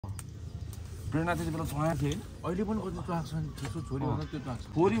प्रेरणा त्यति बेला चुहाएको थियो अहिले पनि कति चुहाएको छ नि त्यसो छोरी भन्दा त्यो चुहाएको छ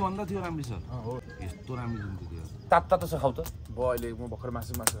छोरी भन्दा थियो राम्रो छ हो यस्तो राम्रो दिन्थ्यो त्यो तातो छ खाउ त अहिले म भर्खर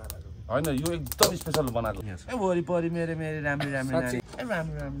मासु खाएको होइन यो एकदम स्पेसल बनाएको ए वरिपरि मेरो राम्रो नानी ए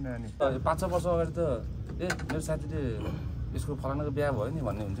राम्रो नानी 5-6 वर्ष अगाडि त ए मेरो साथीले यसको फलानाको बिहा भयो नि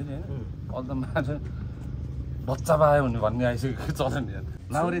भन्ने हुन्छ नि होइन अहिले त मान्छे बच्चा पायो भन्ने आइसकेको चलन नि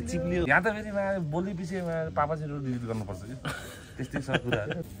लाउरे चिप्लियो यहाँ त फेरि बोल्ने पछि पापा चाहिँ डिलिट गर्नुपर्छ कि त्यस्तै छ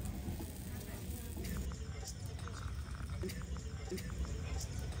कुराहरू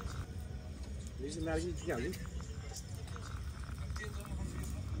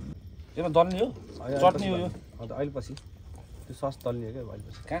यसमा दल्ने हो चटनी हो यो अन्त अहिले पछि त्यो सस दल्ने हो क्या अहिले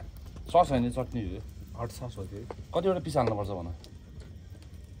पछि कहाँ सस होइन चटनी हो यो हट सस हो त्यो कतिवटा पिस हाल्नुपर्छ भन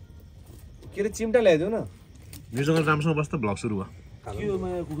के अरे चिम्टा ल्याइदिउ न निर्जङ राम्रोसँग बस्दा भ्लग सुरु भयो केमा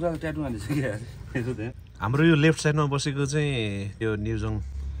कुखुराको ट्याटु हालिसक्यो यसो त्यहाँ हाम्रो यो लेफ्ट साइडमा बसेको चाहिँ यो निर्जङ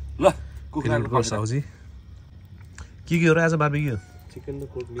ल कुखुराको साउजी के हो र आज बार्बिक्यू चिकन र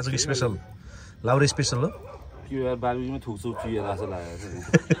पोर्क आजको स्पेसल लाउरे स्पेसल हो के यार बार्बिक्यूमा थुक्छु चिया जस्तो लाग्यो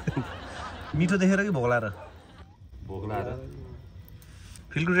मिठो देखेर कि भोक लाएर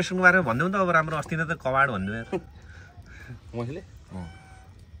फिल्डको रेस्टुरेन्टको बारेमा भन्दै त अब राम्रो अस्ति नै त कबाड भन्नु यार मैले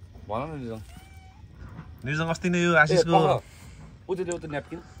भन न निर्जङ अस्ति नै यो आशिषको उतै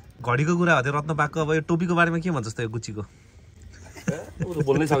न्यापकिन घडीको कुरा हो त्यो रत्नपाकको अब यो टोपीको बारेमा के भन्छ जस्तो यो गुच्चीको ऊ त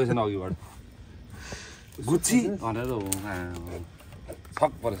बोल्नै सकेको छैन अघिबाट गुच्ची भनेर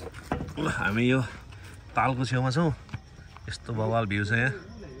छक परेछ ल हामी यो तालको छेउमा छौँ यस्तो बवाल भ्यू छ यहाँ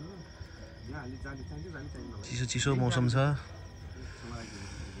चिसो चिसो मौसम छ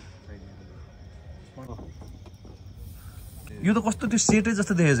यो त कस्तो त्यो सेटै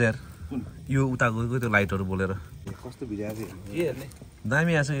जस्तो देखेछ यार यो उताको त्यो लाइटहरू बोलेर कस्तो भिडियो के हेर्ने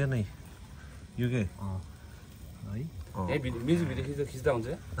दामी आएको छ यो नै यो के है म्युजिक भिडियो खिच्दा हुन्छ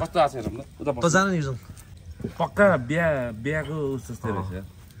कस्तो आएको छ हेरौँ न उता त जान निर्जङ पक्का बिहाको जस्तै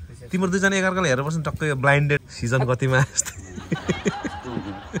रहेछ तिम्रो दुईजना एकअर्कालाई हेरेर बस्नु टक्कै ब्लाइन्डेड सिजन कतिमा जस्तै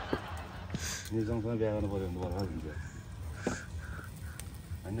निर्जङसँग बिहा गर्नु पर्यो भने बर्बाद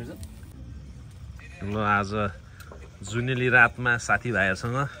हुन्छ ल आज जुनेली रातमा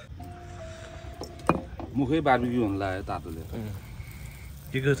साथीभाइहरूसँग मुखै बार्बिक्यू हुन लाग्यो तातोले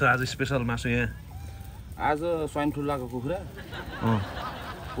के छ आज स्पेसल मासु यहाँ आज स्वाइन फ्लू लागेको कुखुरा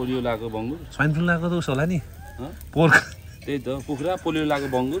पोलियो लागेको बङ्गुर स्वाइन फ्लू लागेको त उसो होला नि पोर्क त्यही त कुखुरा पोलियो लागेको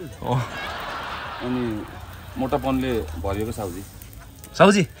बङ्गुर अनि मोटापनले भरिएको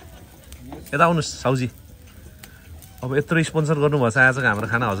साउजी यता आउनुहोस् साउजी अब यत्रो स्पोन्सर गर्नुभएको छ आजको हाम्रो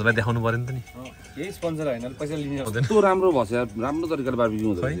खाना हजुरलाई देखाउनु पर्यो नि त नि यही स्पोन्सर होइन पैसा लिने यस्तो राम्रो भएछ यार राम्रो तरिकाले बार्बिक्यू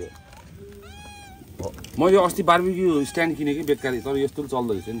हुँदो रहेछ मैले अस्ति बार्बिक्यू स्ट्यान्ड किनेँ कि बेकारी तर यस्तो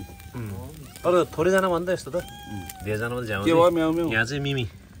चल्दो रहेछ नि तर थोरैजना भन्दा यस्तो त धेरैजना पनि झ्याउ के भयो म्याउ म्याउ यहाँ चाहिँ मिमी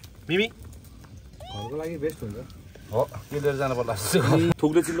घरको लागि बेस्ट हुन्छ हो के लिएर जानु पर्ला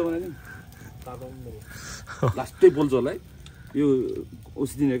थुक्रे चिल्लो बनाइदिनु लास्टै बोल्छ होला है यो उस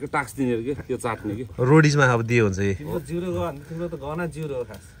दिनेहरूको टाक्स दिनेहरू के त्यो चाट्ने कि रोडिजमा अब दियो हुन्छ तिम्रो जिरो गयो भने तिम्रो त गहना जिरो हो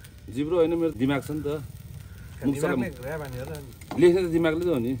खास जिब्रो होइन मेरो दिमाग छ नि त लेख्ने त दिमागले त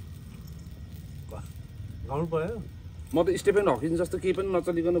हो नि गाउनु पर्यो म त स्टेफेन हकिन्स जस्तो केही पनि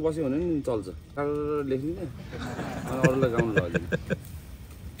नचलिकन बस्यो भने नि चल्छ लेख्दिनँ अनि अरूलाई गाउनु लगाइदिनु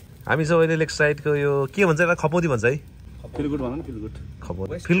हामी सबैले लेक साइडको यो के भन्छ यसलाई खपौदी भन्छ है फिल गुड भन न फिल गुड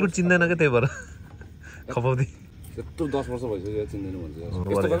खपौदी फिल गुड चिन्दैन क्या त्यही भएर खपौदी त्यत्रो 10 वर्ष भइसक्यो चिन्दैन भन्छ यस्तो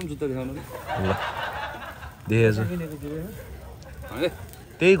गरौँ जुत्ता देखाउनु ल देखेछु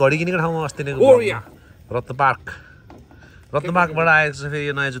त्यही घडी किनेको ठाउँमा अस्ति नै रत्नपार्कबाट आएको छ फेरि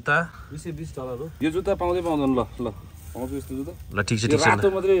यो नयाँ जुत्ता $20 यो जुत्ता पाउँदै पाउँदैन ल पाउँछु यस्तो जुत्ता ल ठिक छ रातो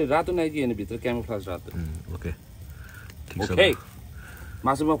मात्रै रातो नाइकी होइन भित्र क्यामोफ्लेज रातो ओके ठिक छ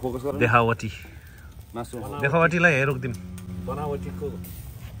मासुमा फोकस गर देखावटीलाई रोक्दिम बनावटीको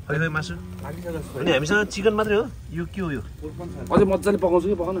खै मासु अनि हामीसँग चिकन मात्रै हो यो के हो यो अझै मजाले पकाउँछु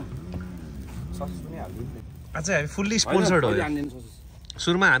कि पकाउन आज हामी फुल्ली स्पोन्सर्ड हो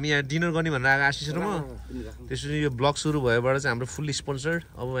सुरुमा हामी यहाँ डिनर गर्ने भनेर आएको आशिष र म त्यसपछि यो ब्लग सुरु भएबाट चाहिँ हाम्रो फुल्ली स्पोन्सर्ड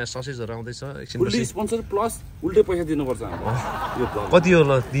अब यहाँ ससेजहरू आउँदैछ फुल्ली स्पोन्सर प्लस उल्टै पैसा दिनुपर्छ हाम्रो यो ब्लग कति हो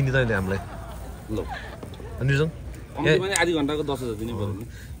ल दिने तैँले हामीलाई ल निर्जङ पनि आधी घन्टाको 10,000 दिनै पर्यो नि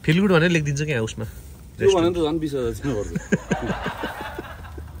फिल गुड भनेर लेखिदिन्छ क्या उसमा त्यो भने त झन् 20,000 दिनुपर्छ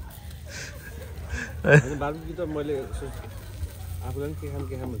बार्बिक्यू त मैले आफूलाई के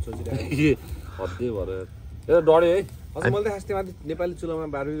खाम सोचिरहेको हद्दे भएर यो डढ्यो है अझ मैले खास त्यो माथि नेपाली चुलामा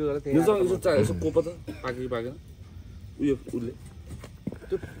बार्बिक्यू गरेर थिएँ यसो कोप त पाकेन उयो उसले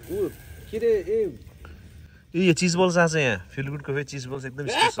त्यो के रे यो चिज बल्स आछ यहाँ फिल गुडको फेरि चिज बल्स एकदम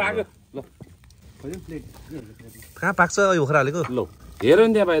स्पेशल ल कहाँ पाक्छ यो ओखरा हालेको ल हेर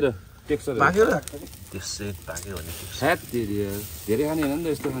नि त्यहाँ बाहिर टेक्सचर पाक्यो र त्यसै पाक्यो भने सायद धेरै खाने होइन नि त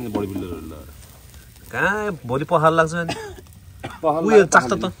यस्तो खाने बडी बिल्डरहरुले कहाँ भोलि पखाल लाग्छ अनि उयो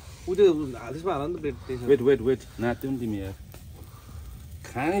चाख्छ त उयो हालिसमा हाल नि त ब्रेड वेट नाच्यो नि तिमी यार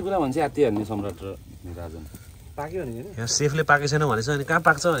खाने कुरा भन्छ हात्ती हान्ने सम्राट र राजन पाक्यो भने यहाँ सेफले पाके छैन भनेछ अनि कहाँ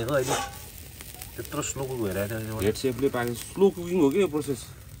पाक्छ भनेको अहिले त्यत्रो स्लो कुक भइरहेको हेड सेफले पाके स्लो कुकिङ हो कि यो प्रोसेस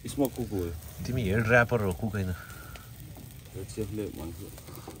स्मोक कुक हो तिमी हेड ऱ्यापर हो कुक होइन हेड सेफले भन्छ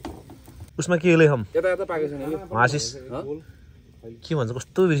उसमा के लेखम यता यता पाके छैन आशिष के भन्छ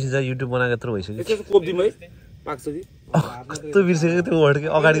कस्तो बिर्सिन्छ युट्युब बनाएको यत्रो भइसक्यो एकचोटि कोप्दिम है पाक्छ कि कस्तो बिर्सेको त्यो वर्ड के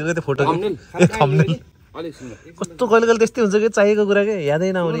अगाडिको त्यो फोटो थम्बनेल अलिक सुन कस्तो कहिले कहिले त्यस्तै हुन्छ कि चाहिएको कुरा के यादै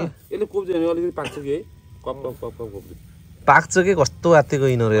नआउने यसले कोप्दियो भने अलिकति पाक्छ कि है कप कोप्दियो पाक्छ के कस्तो आत्तिको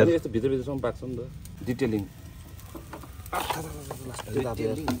यिनीहरू यार यस्तो भित्रसम्म पाक्छ नि त डिटेलिङ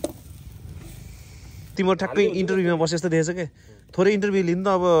तिम्रो ठ्याक्कै इन्टरभ्यूमा बसे जस्तो देखेछ के थोरै इन्टरभ्यू लिनु त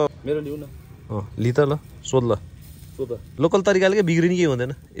अब मेरो लिउ न लि त ल सोध ल लोकल तरिकाले के बिग्रिने केही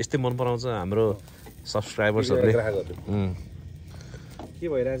हुँदैन यस्तै मन पराउँछ हाम्रो सब्सक्राइबर्सहरूले के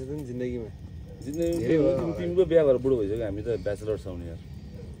भइरहेछ त नि जिन्दगीमा तिम्रो बिहा गरेर बुढो भइसक्यो हामी त ब्याचलर्स छौँ नि यार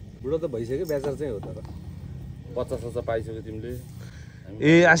बुढो त भइसक्यो ब्याचलर चाहिँ हो तर 50 पाइसक्यो तिमीले ए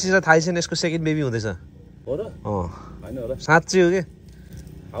आशिषलाई थाहै छैन यसको सेकेन्ड बेबी हुँदैछ हो र होइन होला साँच्चै हो के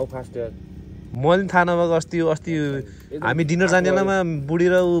हाउ फास्ट यार मैले थाहा नभएको अस्ति हामी डिनर जाने बेलामा बुढी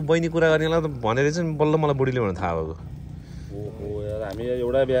र ऊ बहिनी कुरा गर्ने बेला भनेर चाहिँ बल्ल मलाई बुढीले भनेर थाहा भएको ओहो यार हामी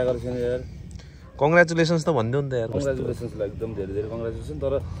एउटा बिहा गरेको छैन यार कङ्ग्रेचुलेसन्स त भनिदियो नि त यार कङ्ग्रेचुलेसन्स एकदम धेरै धेरै कङ्ग्रेचुलेसन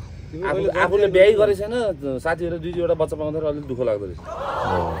तर आफूले बिहे गरेको छैन साथीहरू दुईवटा बच्चा पाउँदाखेरि अलिक दुःख लाग्दो रहेछ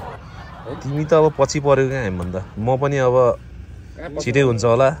तिमी त अब पछि पऱ्यो क्या हामीभन्दा म पनि अब छिटै हुन्छ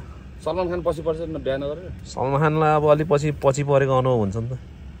होला सलमान खान पछि पर्छ न बिहा नगरेर सलमान खानलाई अब अलिक पछि परेको अनुभव हुन्छ नि त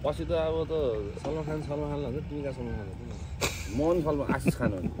पछि त अब त सलमान खान भन्छ तिमी कहाँ सलमान खान म नि सलमान आशिष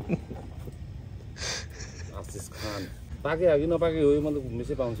खान हो आशिष खान पाके हो कि नपाके हो म त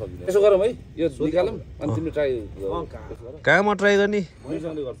मिसै पाउन सकिँदैन यसो गरौँ है यो निकालौँ अनि तिमीले ट्राई कहाँ म ट्राई गर्ने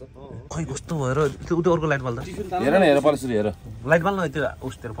दुईजनाले गर्छ खै कस्तो भएर त्यो अर्को लाइट बल्दा हेर न हेर परसरी हेर लाइट बल्न त्यो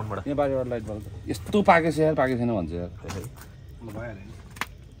उस तेरो फोनबाट यहाँ बाहिरबाट लाइट बल्छ यस्तो पाकेछ यार पाके छैन भन्छ यार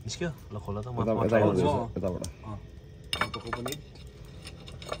निस्क्यो ल खोला त यताबाट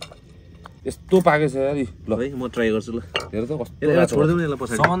यस्तो पाकेछ यार ल है म ट्राई गर्छु ल हेर त कस्तो छोडिदिउँ नि ल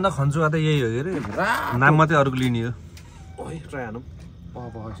पछाडि सम्बन्ध खन्छु त यही हो के अरे नाम मात्रै अरूको लिने हो ओइ ट्राई हानौँ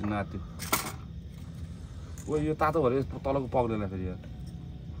पखाएको नाच्यो ओ यो तातो भएर तलको पग्लेला फेरि यार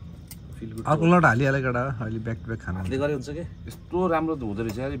अर्को लट हालिहालेको केटा अहिले ब्याक टु ब्याक खाना गरे हुन्छ के यस्तो राम्रो त हुँदो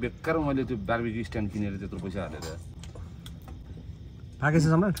रहेछ यार बेकार मैले त्यो बार्बिक्यू स्ट्यान्ड किनेर त्यत्रो पैसा हालेर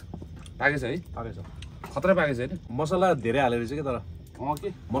पाकेछ सम्राट पाकेछ है पाकेछ खतरा पाकेछ होइन मसला धेरै हालेर रहेछ के तर के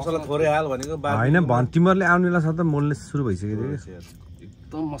मसला थोरै हाल भनेको होइन तिमीहरूले आउने बेला साथ मोल्ने सुरु भइसक्यो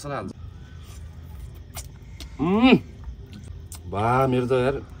एकदम मसला हाल्छ बा मेरो त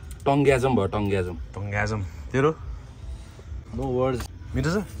यार टङ्ग्याजम भयो टङ्ग्याजम तेरो नो वर्ड्स मिठो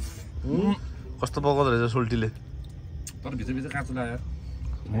छ कस्तो पकाउँदो रहेछ सोल्टीले तर भित्र काँचो लाग्यो यार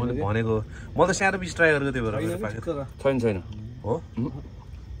मैले भनेको म त सानो पिस ट्राई गरेको त्यो भएर छैन हो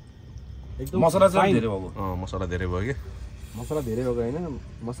मसला चाहिँ धेरै भएको मसला धेरै भयो कि मसला धेरै भएको होइन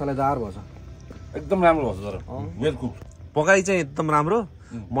मसलादार भएछ एकदम राम्रो भएछ तर वेल कुक पकाइ चाहिँ एकदम राम्रो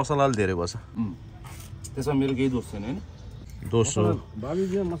मसला अलि धेरै भएछ त्यसमा मेरो केही दोष छैन होइन दोस्रो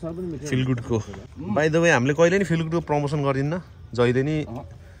मसला पनि फिल गुडको बाइ द वे हामीले कहिले नि फिल गुडको प्रमोसन गरिदिन्न जहिले नि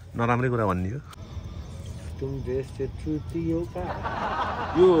नराम्रै कुरा भन्ने हो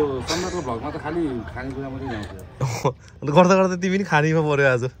यो सम्राटको भ्लगमा त खालि खानेकुरा मात्रै ल्याउँछ गर्दा गर्दा तिमी नि खानेमा पर्यो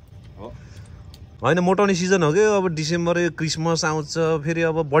आज होइन मोटाउने सिजन हो कि अब डिसेम्बर क्रिसमस आउँछ फेरि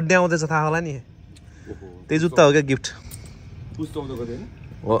अब बर्थडे आउँदैछ थाहा होला नि त्यही जुत्ता हो क्या गिफ्ट पुस 14 गते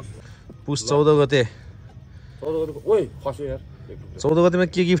हो पुस 14 गते 14 गतेमा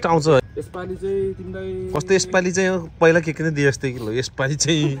के गिफ्ट आउँछ यसपालि चाहिँ तिमीलाई कस्तो यसपालि चाहिँ पहिला के किन दिए जस्तै कि ल यसपालि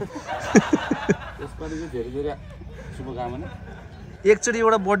चाहिँ धेरै धेरै शुभकामना एकचोटि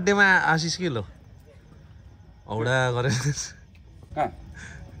एउटा बर्थडेमा आशिष के ल औडा गरेर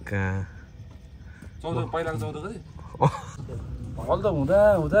कहाँ 14 पहिलाको 14 गते हल त हुँदा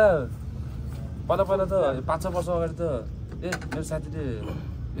पहिला त 5-6 वर्ष अगाडि त मेरो साथीले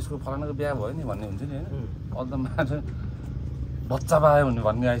यसको फलानाको बिहा भयो नि भन्ने हुन्थ्यो नि होइन अहिले त मात्र बच्चा पायो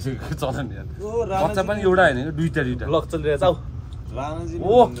भन्ने आइसक्यो चलन यार बच्चा पनि एउटा होइन दुईटा ब्लग चलिरहेछ आऊ ओ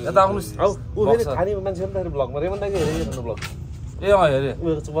यता आउनुहोस् आऊ फेरि खाने मान्छे पनि ब्लगमा रेमन दाइको हेरेँ ब्लग ए हेरेँ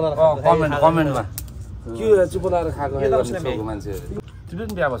कमेन्टमा के चुप लाएर खाएको मान्छे तिमी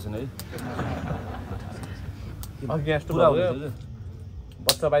पनि बिहा बसेन है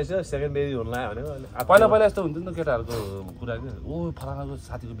बच्चा पाइसक्यो सेकेन्ड बेबी हुन लाग्यो भनेको पहिला पहिला यस्तो हुन्थ्यो नि त केटाहरूको कुरा के ओ फलानाको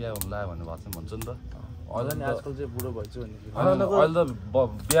साथीको बिहा हुन लाग्यो भनेर भन्छ नि त अहिले नि आजकल चाहिँ बुढो भइसु भने अहिले त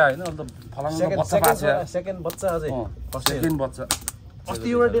बिहा होइन अहिले त फलानाको बच्चा पाछ सेकेन्ड बच्चा अझै सेकेन्ड बच्चा अस्ति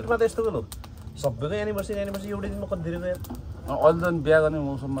एउटा डेटमा त यस्तो गयो सबैको एनिभर्सरी एउटै दिनमा कति धेरै गयो अहिले त बिहा गर्ने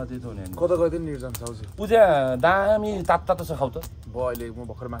मौसममा त्यही त हुने कता गयो नि निर्जन साउजी पूजा दामी तातो छ खाउ त अहिले म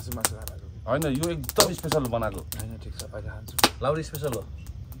भर्खर मासु खाएको होइन यो एकदम स्पेसल बनाएको होइन ठिक छ अहिले खान्छु लाउरी स्पेसल हो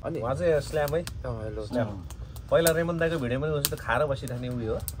अनि उहाँ चाहिँ स्ल्याम है स्ल्याम पहिला रेमन दाईको भिडियोमा पनि जस्तो खाएर बसिराख्ने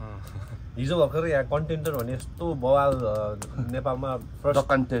उयो हो हिजो भर्खर यहाँ कन्टेन्टर भन्ने यस्तो बवाल नेपालमा फर्स्ट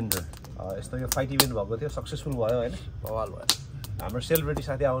कन्टेन्टर यस्तो यो फाइट इभेन्ट भएको थियो सक्सेसफुल भयो होइन बवाल भयो हाम्रो सेलिब्रेटी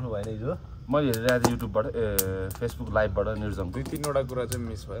साथी आउनु भएन हिजो मैले हेरिरहेको थिएँ युट्युबबाट फेसबुक लाइभबाट निर्जङ 2-3वटा कुरा चाहिँ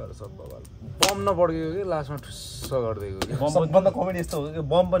मिस भयो सब बवाल बम नपड्केको कि लास्टमा ठुस्स गरिदिएको सबभन्दा कमेडी यस्तो हो कि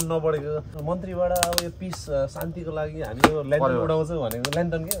बम पनि नपडेको मन्त्रीबाट अब यो पिस शान्तिको लागि हामी यो ल्यान्डन उडाउँछौँ भनेको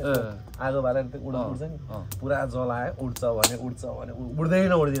ल्यान्डन के आगो बालेर त्यो उड्छ नि पुरा जलायो उड्छ भने उड्दै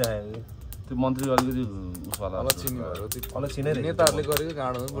नउड्दिरहेको त्यो मन्त्री अलिकति उसवाला अलक्षी नै नेताहरूले गरेको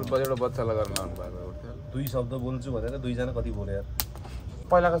गाँडो एउटा बच्चालाई गर्न लानु भएको दुई शब्द बोल्छु भनेर दुईजना कति बोल्यो यार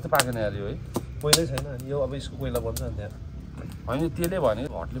पहिलाको जस्तो पाकेन यार यो है पहिल्यै छैन यो अब यसको पहिला बन्छ नि त्यहाँ होइन त्यसले भने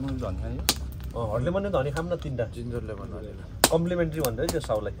हटले पनि धनी खायो हटले पनि धनी खाम न 3टा जिन्जरले भन्नु कम्प्लिमेन्ट्री भन्दै त्यो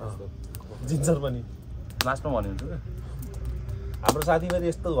साउलाई जिन्जर पनि लास्टमा भन्यो हुन्छ हाम्रो साथीभाइ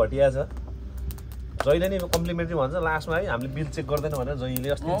यस्तो घटिया छ जहिले नि कम्प्लिमेन्ट्री भन्छ लास्टमा है हामीले बिल चेक गर्दैन भनेर जहिले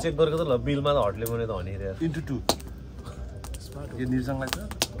अस्ति चेक गरेको त ल बिलमा त हटले पनि त भने यार इन्टु 2 यो निर्जङलाई छ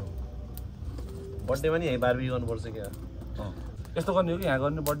बर्थडेमा नि यही बार्बी गर्नुपर्छ क्या यस्तो गर्ने हो कि यहाँ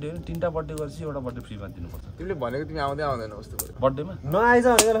गर्ने बर्थडे होइन 3टा बर्थडे गरेपछि एउटा बर्थडे फ्रीमा दिनुपर्छ तिमीले भनेको तिमी आउँदै आउँदैन कस्तो गर्यो बर्थडेमा नआइज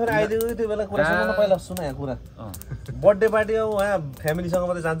भनेको फेरि आइदिएको त्यो बेला कुरा सुन्नु पहिला सुन यहाँ कुरा बर्थडे पार्टी अब उहाँ फ्यामिलीसँग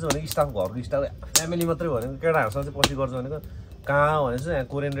मात्रै जान्छु भनेको स्टाफ घरको स्टाफ फ्यामिली मात्रै भनेको केटाहरूसँग चाहिँ पछि गर्छु भनेको कहाँ भनेको चाहिँ यहाँ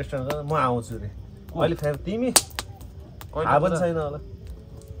कोरियन रेस्टुरेन्ट म आउँछु अरे अहिले तिमी थाहा पनि छैन होला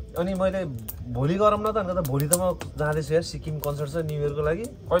अनि मैले भोलि गरौँ न त अन्त भोलि त म जाँदैछु यार सिक्किम कन्सर्ट छ न्यु इयरको लागि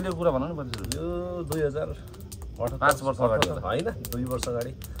कहिलेको कुरा भन न पछि यो 2005 वर्ष अगाडि होइन 2 वर्ष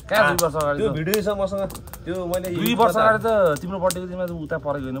अगाडि कहाँ 2 वर्ष अगाडि त्यो भिडियो छ मसँग त्यो मैले 2 वर्ष अगाडि त तिम्रो बर्थडेको दिनमा त उता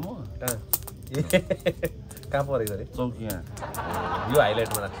परेको होइन म कहाँ परेको अरे चौकी यहाँ यो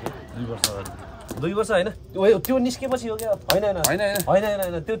हाइलाइटमा राख्छु 2 वर्ष अगाडि 2 वर्ष होइन त्यो निस्केपछि हो क्या होइन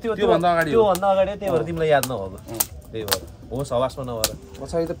त्योभन्दा अगाडि त्यही भएर तिमीलाई याद नभएको त्यही भएर होस् हवासमा नभएर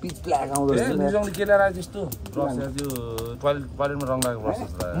पछाडि त पिच ब्ल्याक आउँदो रहेछ निर्जङले के ल्याएर आयो त्यस्तो ब्रस त्यो टोयलेटमा रङ लागेको ब्रस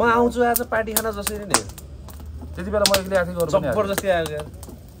म आउँछु आज पार्टी खाना जसरी नै त्यति बेला म एक्लै आएको थिएँ जबरजस्ती आयो यार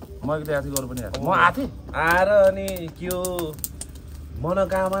म एक्लै आएको थिएँ गरौँ पनि म आएको थिएँ आएर अनि के हो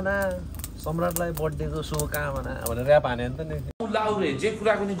मनोकामना सम्राटलाई बर्थडेको शुभकामना भनेर ऱ्याप हाने नि त नि लाउरे जे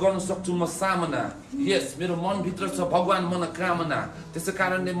कुराको नि गर्न सक्छु म सामना यस मेरो मनभित्र छ भगवान मनोकामना त्यसै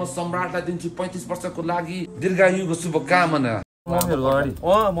कारणले म सम्राटलाई दिन्छु 35 वर्षको लागि दीर्घायुको शुभकामना मम्मीहरुको अगाडि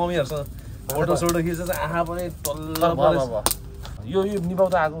मम्मीहरुसँग फोटो सोटो खिचेछ आहा पनि तल्ल यो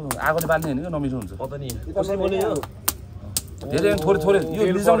निभाउँदा आगोले बाल्ने होइन कि नमिठो हुन्छ पता नि कसरी बोल्यो यो धेरै थोरै यो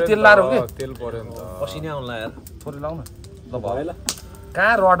निर्जङ तेल लाएर हो कि तेल पर्यो नि त पसिना आउला यार थोरै लाउ न ल भयो ल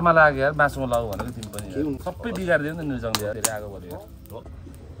कहाँ रडमा लाग्यो यार मासुमा लाउ भनेको तिमी पनि सबै बिगारिदियो नि त निर्जङले यार धेरै आगो भयो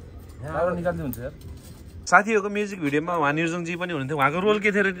यार निकाल्दै हुन्छ यार साथीहरुको म्युजिक भिडियोमा उहाँ निर्जङजी पनि हुनुहुन्थ्यो उहाँको रोल के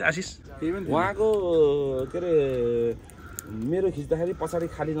थियो रे आशिष उहाँको के अरे मेरो खिच्दाखेरि पछाडि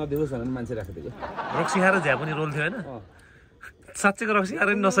खाली नदेखोस् भनेर मान्छे राखेको थियो रक्सी खाएर झ्या पनि रोल थियो होइन साँच्चैको रक्सी खाएर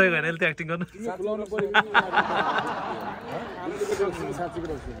नि नसकेको होइन त्यो एक्टिङ गर्नु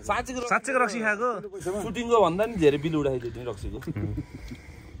साँच्चैको रक्सी खाएको सुटिङको भन्दा नि धेरै बिल उडाइदियो नि रक्सीको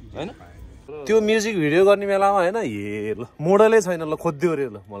होइन त्यो म्युजिक भिडियो गर्ने बेलामा होइन हे ल मोडलै छैन ल खोज्दियो अरे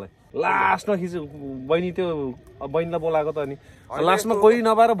ल मलाई लास्टमा खिच्यो बहिनी त्यो बहिनीलाई बोलाएको त अनि लास्टमा कोही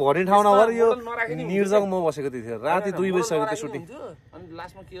नपाएर भर्ने ठाउँ नभएर यो निर्जङ म बसेको थियो राति 2 बजिसक्यो त्यो सुटिङ अनि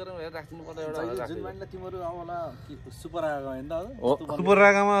लास्टमा के गरौँ हेर राख्दिनु पर्दा एउटा तिम्रो आउला सुपर आगो हैन त सुपर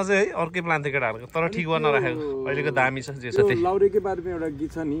रागामा चाहिँ है अर्कै प्लान थियो केटाहरूको तर ठिक गर्न राखेको अहिलेको दामी छ जे छ त्यही लाउरेकै बारेमा एउटा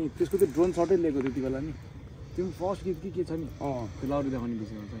गीत छ नि त्यसको त्यो ड्रोन शटै लिएको थियो त्यति बेला नि त्यो फर्स्ट गीत के छ नि त्यो लाउरे देखाउने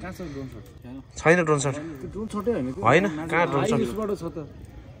विषयमा कहाँ छ ड्रोन शट छैन ड्रोन शट त्यो ड्रोन शटै हैन कहाँ ड्रोन शट यसबाट छ त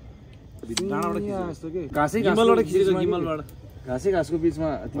डाँडाबाट खिचेको जस्तो के घाँसै घाँसबाट खिचेको गिम्बलबाट घाँसै घाँसको बीचमा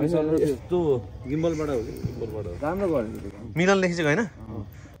तिमी यस्तो गिम्बलबाट हो कि गिम्बलबाट हो राम्रो गर्यो मिलनले खिचेको हैन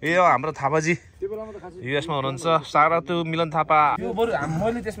ए हाम्रो थापाजी त्यो बेलामा त खासै युएसमा हुनुहुन्छ सारा त्यो मिलन थापा त्यो बरु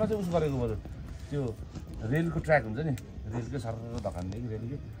मैले त्यसमा चाहिँ उस गरेको बरु त्यो रेलको ट्र्याक हुन्छ नि रेलकै सर धकान्ने कि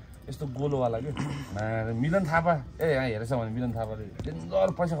रेलकै यस्तो गोलोवाला के मिलन थापा यहाँ हेरेछ भने मिलन थापाले डेन्जर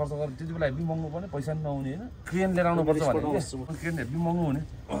पैसा खर्च गरेर त्यति बेला हेभी महँगो पनि पैसा पनि नहुने होइन क्रेन लिएर आउनुपर्छ भने क्रेन हेभी महँगो हुने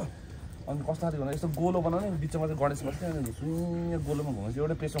अनि कस्तो खालको भने यस्तो गोलो बनाउने बिचमा चाहिँ गणेश बस्थ्यो अनि सुइँ गोलोमा घुमेपछि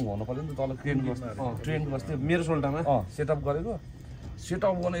एउटै पेसोङ घुम्नु पर्यो नि त तल ट्रेन बस्थ्यो मेरो सोल्टामा सेटअप गरेको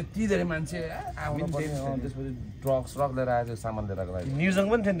सेटअप गर्ने यति धेरै मान्छे आउनु पर्ने त्यसपछि ट्रक्स लिएर आयो सामान लिएर आएको निर्जङ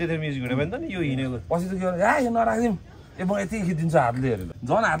पनि थियो त्यतिखेर म्युजिक भिडियो पनि त नि यो हिँडेको पछि त के गर्यो यो नराखिदिउँ ए म यति खिचिदिन्छु हातले हेरेर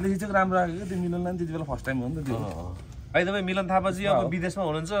झन् हातले खिचेको राम्रो राखेको त्यो मिलनलाई त्यति बेला फर्स्ट टाइम हो नि त त्यो अहिले तपाईँ मिलन थापाजी अब विदेशमा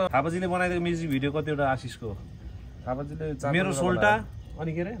हुनुहुन्छ थापाजीले बनाइदिएको म्युजिक भिडियो कतिवटा आशिषको थापाजीले मेरो सोल्टा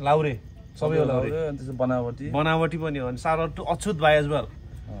अनि के अरे लाउरे सबै लाउरे अनि त्यसो बनावटी पनि हो अनि सारो अछुत भाइ एज वेल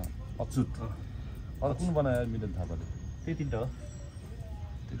अछुत अरू कुन बनायो मिलन थापाले त्यति त हो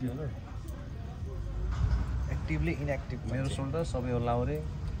त्यति हो एक्टिभली इनएक्टिभ मेरो सोल्टा सबै लाउरे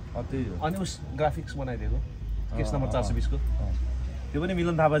त्यही हो अनि उस ग्राफिक्स बनाइदिएको केस नम्बर 420 को त्यो पनि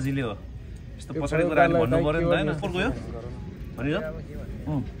मिलन थापाजीले हो यस्तो पछाडि कुराले भन्नु पर्यो नि हैन पुर्को यो भनियो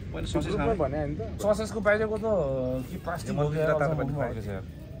मैले ससेस खाने भने हैन त ससेसको बाहिरको त कि प्लास्टिक हो कि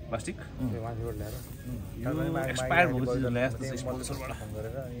प्लास्टिक मान्छेबाट ल्याएर एक्सपायर भएको चिज ल्याए जस्तो स्पोन्सरबाट फोन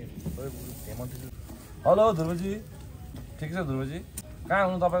गरेर अनि हेमन्त हेलो ध्रुवजी ठिक छ ध्रुवजी कहाँ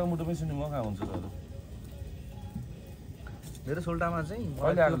हुनु तपाईँको मुटुमै सुन्नु म कहाँ हुन्छु त मेरो सोल्टामा चाहिँ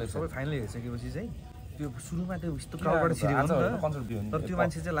कहिले आएको सबै फाइनल हेरिसकेपछि चाहिँ त्यो सुरुमा त्यो यस्तो क्राउडबाट छिरेको नि त कन्सर्ट दियो तर त्यो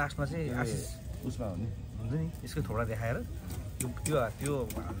मान्छे चाहिँ लास्टमा चाहिँ आशिष उसमा हो नि हुन्छ नि यसको थोडा देखाएर त्यो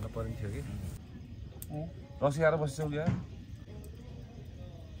हाल्नु पर्ने थियो कि रक्सी खाएर बसिसक्यो क्या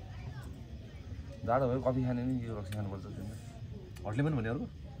जाडो भयो कफी खाने नि यो रक्सी खानुपर्छ हटले पनि भने अर्को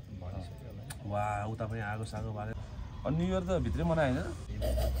वा उता पनि आगो सागो बाले अनि न्यु इयर त भित्रै मनायो होइन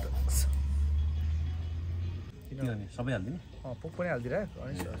किनभने सबै हाल्दिने पोक पनि हालिदिएर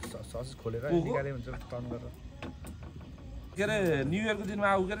अनि सस खोलेर निकाले हुन्छ टर्न गरेर के अरे न्यु इयरको दिनमा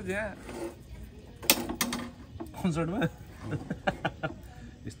आऊ के अरे त्यहाँ कन्सर्टमा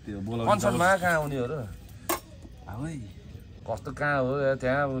यस्तै हो बोलाउनु कन्सर्टमा कहाँ आउने हो र है कस्तो कहाँ हो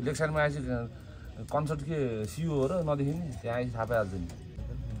त्यहाँ लेक्सारमा आएपछि कन्सर्ट के सियो हो र नदेखि नि त्यहाँ आएपछि थाहा पाइहाल्छ नि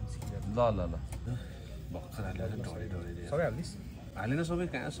ल ल ल भर्खर हालेर ढोडे सबै हालिदिस् हालेन सबै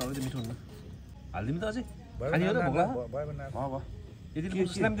कहाँ सबै त मिठो हुन्न हालिदिउँ त अझै यति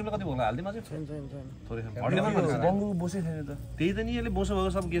स्ल्याम तिमीलाई कति भोग्ला हालिदिउँ अझै थोरै बङ्गु बसै छैन त त्यही त नि यसले बोसो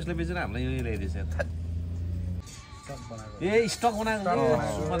भएको सब गेस्टले बेचेर हामीलाई यो ल्याइदिएछ ए स्टक बनाएको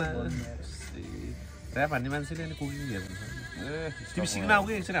ऱ्याप हान्ने मान्छेले अनि कुकिङ हेर्नु ए तिमी सिक्न आऊ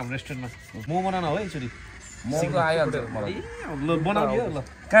कि एकचोटि हाम्रो रेस्टुरेन्टमा म बनाउन हो एकचोटि म आइहाल्छ मलाई ल बनाउने हो ल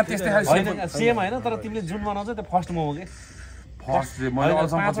कहाँ त्यस्तै खालको सेम होइन तर तिमीले जुन बनाउँछ त्यो फर्स्ट मोमो के फर्स्ट मैले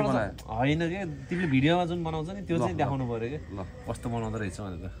अल्सम्म पछि बनाएँ होइन के तिमीले भिडियोमा जुन बनाउँछ नि त्यो चाहिँ देखाउनु पऱ्यो कि ल कस्तो बनाउँदो रहेछ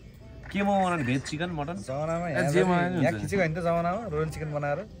भनेर के मोमो बनाउने भेज चिकन मटन जमानामा यहाँ खिचेको होइन त जमानामा रोयल चिकन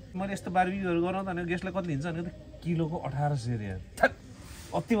बनाएर मैले यस्तो बार्बिक्यूहरू गराउँदा भने गेस्टलाई कति लिन्छ भने किलोको 1800 रियाल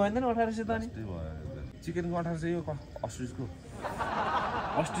अति भएन नि 1800 त अनि चिकनको 1800 यो अस्ट्रिचको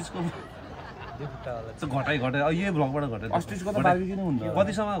घटाइ यही भ्लगबाट घटाइ अस्ट्रिचको त बार्बिक्यू नै हुन्छ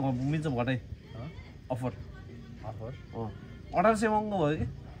कतिसम्म मिल्छ घटाइ अफर 1800 महँगो भयो कि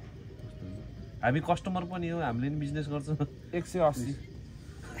हामी कस्टमर पनि हो हामीले नि बिजनेस गर्छौँ 180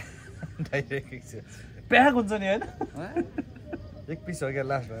 प्याक हुन्छ नि होइन एक पिस हो क्या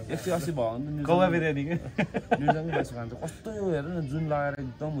लास्ट 180 भयो भने कौवा बिरयानी के निर्जङ बस खान्छ कस्तो यो हेर न जुन लगाएर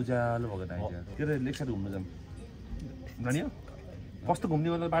एकदम उज्यालो भएको टाइम के अरे लेक्चर घुम्नु जाम नानी हो कस्तो घुम्ने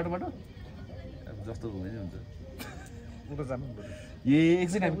होला बाटोबाट जस्तो घुमे नि हुन्छ उता जानु ए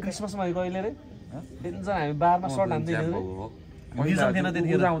एकचोटि हामी क्रिसमसमा गयो कहिले रे टेन्सन हामी बारमा सर्ट हान्दै थिएन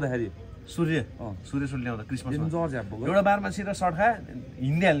त्यतिखेर आउँदाखेरि सूर्य सुट ल्याउँदा क्रिसमसमा एउटा एउटा बारमा सिधै सर्ट खायो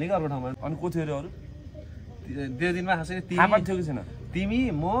हिँड्दै हाल्ने कि अर्को ठाउँमा अनि को थियो अरे अरू त्यो दिनमा खासै थापा थियो कि छैन तिमी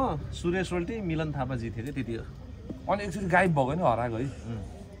म सूर्य सोल्टी मिलन थापाजी थियो कि त्यति हो अनि एकचोटि गायब भएको नि हराएको है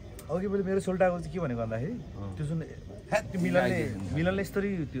अघि मैले मेरो सोल्टाको चाहिँ के भनेको भन्दाखेरि त्यो जुन त्यो मिलनले यस्तरी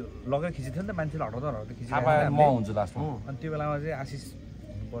त्यो लगेर खिचेको थियो नि त मान्छेले हटाउँदा खिचेको म हुन्छु लास्टमा अनि त्यो बेलामा चाहिँ आशिष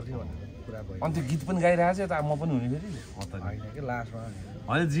पर्थ्यो भनेर कुरा भयो अनि त्यो गीत पनि गाइरहेको छ त म पनि हुने फेरि होइन कि लास्टमा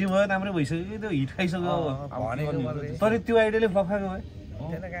होइन जी भयो राम्रै भइसक्यो कि त्यो हिट खाइसक्यो तर त्यो आइडियाले फ्लप खाएको भयो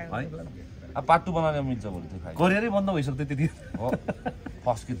अब पार्ट 2 बनाउने मिल्छ भने त्यो खाइ करियरै बन्द भइसक्यो त्यति हो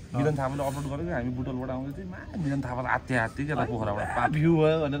फर्स्ट गीत मिलन थापाले अपलोड गरेको हामी बुटोलबाट आउँदै थियौँ मिलन थापा आत्ते के पोखराबाट भ्यू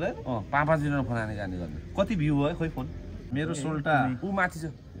भयो भनेर 5-5 दिनमा फोन आने गाने गर्ने कति भ्यू भयो खोइ फोन मेरो सोल्टा ऊ माथि छ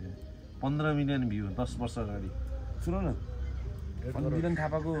 15 मिलियन भ्यू 10 वर्ष अगाडि सुन न अनि मिलन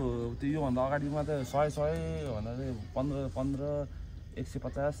थापाको त्यो योभन्दा अगाडिमा त 100 भनेर 15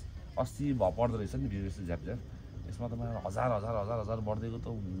 150 80 पर्दो रहेछ नि भ्यू यस्तो झ्याप यसमा त मलाई हजार बढ्दैको त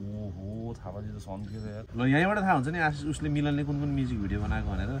ओहो थापाजी त सन्कियो यार ल यहीँबाट थाहा हुन्छ नि उसले मिलनले कुन म्युजिक भिडियो बनाएको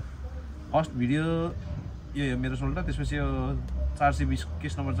भनेर फर्स्ट भिडियो यो मेरो सोल्टा त्यसपछि यो 420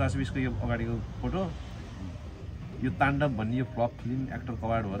 केस नम्बर 420 को यो अगाडिको फोटो यो ताण्डव भन्ने यो फ्लप फिल्म एक्टर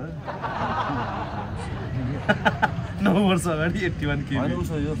कवाड भएर 9 वर्ष अगाडि 81 के होइन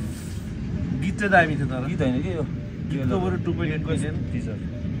उसो यो गीत चाहिँ दामी थियो तर गीत होइन कि यो गीतको बरु 2.8 मिलियन टिजर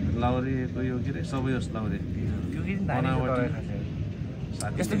लाउरेको यो के रे सबै होस् लाउरे यो गीत दामी थियो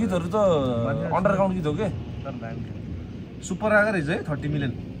यस्तो गीतहरू त अन्डरग्राउन्ड गीत हो के तर दामी थियो सुपर आएको रहेछ है 30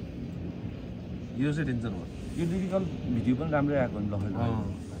 मिलियन यो चाहिँ टेन्सन हो यो लिरिकल भिडियो पनि राम्रै आएको नि ल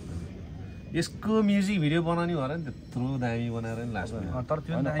यसको म्युजिक भिडियो बनाउने भएर नि त्यत्रो दामी बनाएर नि लास्टमा तर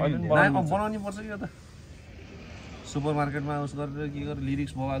त्यो दामी बनाउनु पर्छ कि यो त सुपर मार्केटमा उस गरेर के गरेर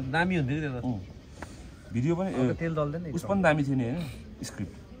लिरिक्स बगाल दामी हुन्थ्यो कि त्यो त भिडियो पनि तेल दल्दैन उस पनि दामी थियो नि होइन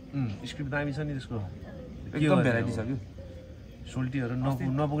स्क्रिप्ट स्क्रिप्ट दामी छ नि त्यसको एकदम भेराइटी छ कि सोल्टीहरू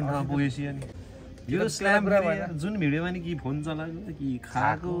नपुग्ने ठाउँमा पुगेपछि अनि यो स्ल्याम जुन भिडियोमा नि कि फोन चलाएको कि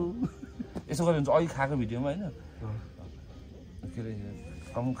खाएको यसो गर्यो भने चाहिँ अघि खाएको भिडियोमा होइन के अरे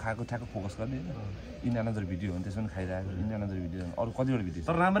कम खाएको ठ्याक्क फोकस गर्ने होइन इन अनदर भिडियो हो त्यसमा पनि खाइरहेको इन अनदर भिडियो अरू कतिवटा भिडियो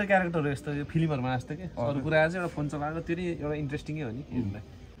तर राम्रै क्यारेक्टरहरू यस्तो यो फिल्महरूमा जस्तो के अरू कुरा चाहिँ एउटा फोन चलाएको त्यो नि एउटा इन्ट्रेस्टिङै हो नि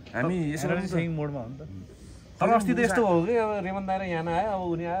हामी यसो सेङ मोडमा हो नि त तर अस्ति त यस्तो हो कि अब रेमन दाइ र यहाँ आयो अब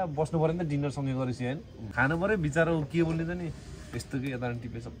उनी आयो बस्नु पऱ्यो नि त डिनर सँगै गरेपछि होइन खानु पऱ्यो बिचरा के बोल्ने त नि यस्तो कि यता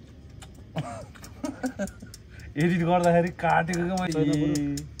टिपेछ एडिट गर्दाखेरि काटेको क्या मैले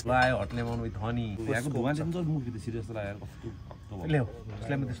ल आयो हटले माउनु धनी यहाँको धुवा चाहिँ मुखी त सिरियस लागेर कस्तो ल्याऊ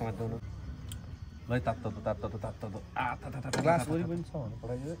त्यसलाई मात्रै समात्नु ल तात्ता ग्लास वरिपरि छ भने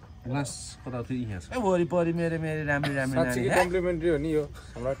पढाइयो ग्लास कता थियो यहाँ छ ए वरिपरि मेरो राम्री साँच्चै कम्प्लिमेन्ट्री हो नि यो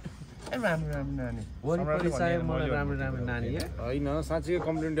सम्राट ए राम्री नानी वरिपरि चाहियो मलाई राम्रो नानी होइन साँच्चै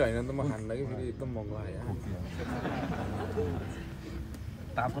कम्प्लिमेन्ट्री होइन त म खानु लागि फेरि एकदम महँगो आयो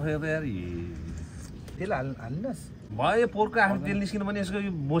तातो खायो त यार तेल हाल्नुहोस् भयो पोर्कको आफ्नो तेल निस्किनु पनि यसको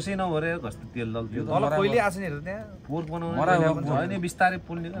यो बोसै नभरे कस्तो तेल दल्थ्यो तल कहिले आएको छ नि हेर त्यहाँ पोर्क बनाउनु होइन बिस्तारै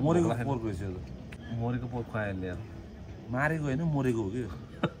पोल्ने मरेको पोर्क रहेछ मरेको पोर्क खुवायो ल्याएर मारेको होइन मरेको हो कि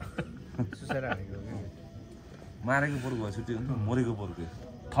सुसाएर हालेको हो कि मारेको पोर्क भयो छुट्टी हुन्छ मरेको पोर्क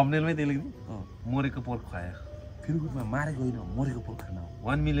थम्बनेलमै त्यही लेख्नु मरेको पोर्क खुवायो फेरि ग्रुपमा मारेको होइन मरेको पोर्क खाना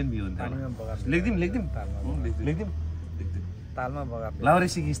 1 मिलियन भ्यू हुन्थ्यो लेख्दिउँ तालमा बगार लाउरे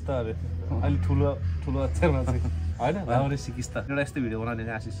सिकिस् त अरे अहिले ठुलो अक्षरमा चाहिँ होइन लाउरे सिकिस् त एउटा यस्तो भिडियो बनाउने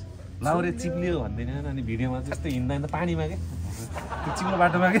आशिष लाउरे चिप्लियो भन्दैन अनि भिडियोमा चाहिँ यस्तो हिँड्दा पानीमा के त्यो चिप्लो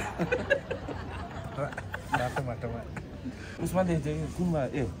बाटोमा के बाटोमा उसमा देखेको थियो कि कुनमा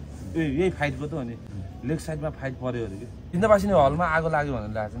यही फाइटको त अनि लेग साइडमा फाइट पऱ्यो अरे कि इन्दाबासी हलमा आगो लाग्यो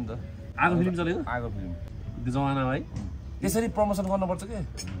भनेर लागेको थियो नि त आगो फिल्म चलेको आगो फिल्म त्यो जमानामा है त्यसरी प्रमोसन गर्नुपर्छ कि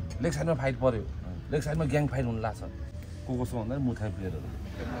लेग साइडमा फाइट पऱ्यो लेग साइडमा ग्याङ फाइट हुनु लाग्छ कसो भन्दा मुथाइ प्लेयरहरू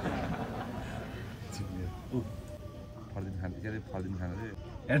फर्दिन खाने के अरे फर्दिन खाने अरे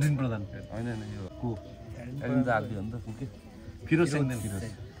एड्रिन प्रधान होइन यो को एड्रिन त हालिदियो भने त को के फिरोज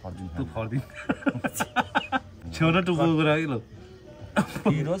फर्दिन तँ फर्दिन छेउमा टुक्को कुरा कि ल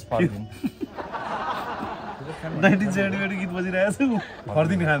फिरोज फर्दिन 1970 गीत बजिरहेको छु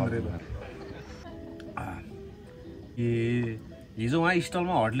फर्दिन खान रे ए हिजो उहाँ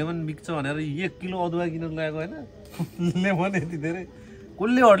स्टलमा हट लेमन बिक्छ भनेर 1 किलो अदुवा किन्न लगाएको होइन लेमन यति धेरै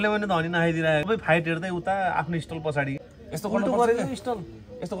कसले हट लेमन त हनी नखाइदिरहेको सबै फाइट हेर्दै उता आफ्नो स्टल पछाडि यस्तो उल्टो गरेको स्टल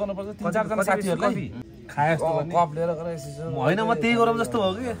यस्तो गर्नुपर्छ 3-4 जना साथीहरूलाई खाए जस्तो कप लिएर गएर होइन म त्यही गरौँ जस्तो हो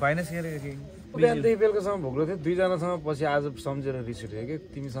कि फाइनेन्स गरेको कि बिहानदेखि बेलुकासम्म भोग्लो थियो 2 जनासँग पछि आज सम्झेर रिस उठ्यो कि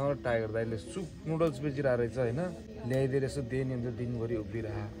तिमीसँग टाइगर दाइले सुप नुडल्स बेचिरहेको रहेछ होइन ल्याइदिएर यसो दिए नि अन्त दिनभरि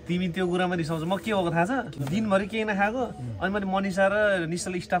उभिरह तिमी त्यो कुरामा रिसाउँछ म के भएको थाहा छ दिनभरि केही नखाएको अनि मैले मनिषा र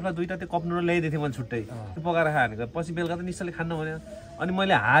निश्चल स्टाफलाई 2टा त्यो कप नुडल ल्याइदिएको थिएँ मैले छुट्टै त्यो पकाएर खाएको पछि बेलुका त निश्चलले खानु भन्यो अनि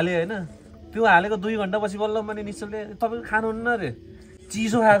मैले हालेँ होइन त्यो हालेको 2 घन्टा पछि बल्ल मैले निश्चलले तपाईँ खानुहुन्न रे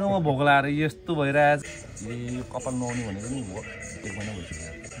चिसो खाएको म भोक लाएर यस्तो भइरहेछ यो कपाल नुहाउने भनेको नि 1 महिना भइसक्यो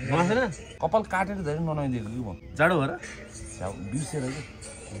नखेन कपाल काटेर धेरै नुहाइदिएको कि म जाडो भएर बिर्सेर कि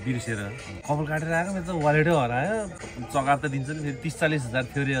बिर्सेर कपाल काटेर आएको मेरो त वालेटै हरायो चगार त दिन्छ नि फेरि 30-40 हजार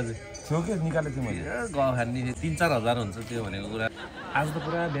थियो अरे अझै थियो कि निकालेको थिएँ मैले खाने 3-4 हजार हुन्छ त्यो भनेको कुरा आज त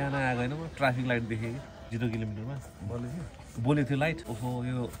पुरा बिहान आएको होइन म ट्राफिक लाइट देखेँ 0 किलोमिटरमा बोलेको थियो लाइट ओहो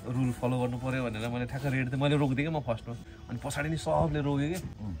यो रुल फलो गर्नु पर्यो भनेर मैले ठ्याक्क रेड थिएँ मैले रोकिदिएँ कि म फर्स्टमा अनि पछाडि नि सबले रोक्यो कि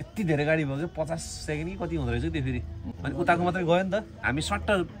यति धेरै गाडी भयो कि 50 सेकेन्ड कि कति हुँदो रहेछ त्यो फेरि अनि उताको मात्रै गयो नि त हामी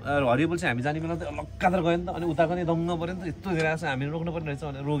सट्ट हरियो चाहिँ हामी जाने बेला त लक्कातर गयो नि त अनि उताको नि दङ्ग पऱ्यो नि त यस्तो धेरै आएको छ हामी रोक्नु पर्ने रहेछ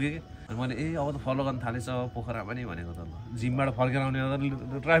भनेर रोक्यो कि अनि मैले ए अब त फलो गर्न थालेछ पोखरा पनि भनेको त ल जिमबाट फर्केर आउने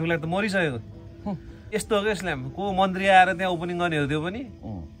ट्राफिक लाइट त मरिसकेको यस्तो हो क्या इस्लाम को मन्त्री आएर त्यहाँ ओपनिङ गर्ने हो त्यो पनि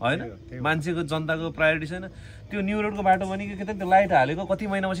होइन मान्छेको जनताको प्रायोरिटी छैन त्यो न्यू रोडको बाटो पनि के त त्यो लाइट हालेको कति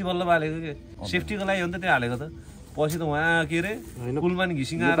महिनापछि बल्ल हालेको के सेफ्टीको लागि हो नि त त्यो हालेको त पछि त उहाँ के अरे पुलमा नि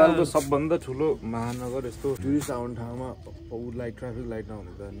घिसिङ आएर नेपालको सबभन्दा ठुलो महानगर यस्तो टुरिस्ट आउने ठाउँमा लाइट ट्राफिक लाइट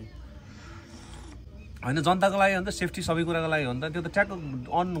नहुने त अनि होइन जनताको लागि हो नि त सेफ्टी सबै कुराको लागि हो नि त त्यो त ट्याक्क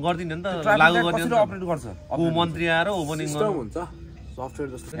अन गरिदिने नि त लागु गर्ने कसरी अपरेट गर्छ को मन्त्री आएर ओपनिङ सिस्टम हुन्छ सफ्टवेयर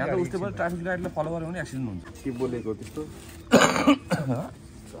जस्तो यहाँ त उस्तै भयो ट्राफिक लाइटले फलो गर्यो भने एक्सिडेन्ट हुन्छ के बोलेको त्यस्तो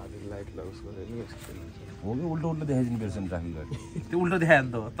लाइट लगाउस गरे नि एक्सिडेन्ट हो कि उल्टो उल्टो देखाइदिनु पर्छ नि ट्राफिक लाइट त्यो उल्टो देखायो नि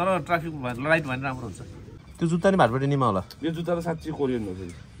त तर ट्राफिक लाइट भने राम्रो हुन्छ त्यो जुत्ता नि भाटपाटिनीमा होला यो जुत्ता त साँच्ची कोरियन हो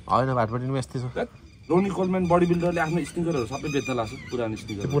फेरि होइन भाटपाटिनीमा यस्तै छ रोनी कोलम्यान बडी बिल्डरले आफ्नो स्निकरहरू सबै बेच्न लाग्छ पुरानो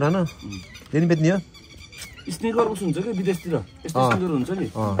स्निकर पुरानो त्यही बेच्ने हो स्निकर उस हुन्छ कि विदेशतिर यस्तो स्निकर हुन्छ नि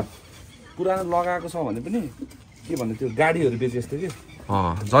पुरानो लगाएको छ भने पनि के भन्ने त्यो गाडीहरू बेचे जस्तो कि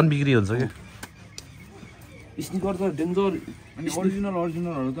झन् बिक्री हुन्छ कि स्निकर त डेन्जर अनि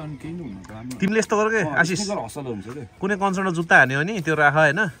ओरिजिनलहरू त अनि केही नै हुनु राम्रो तिमीले यस्तो गर के आशिष स्निकर हसल हुन्छ कि कुनै कन्सर्टमा जुत्ता हान्यो भने त्यो राख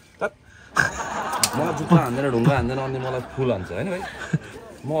होइन मलाई जुत्ता हान्दैन ढुङ्गा हान्दैन अनि मलाई फुल हान्छ होइन भाइ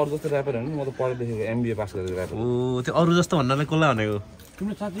म अरू जस्तो ऱ्यापर होइन म त पढेर लेखेको एमबिए पास गरेको ऱ्यापर ओ त्यो अरू जस्तो भन्नाले कसलाई भनेको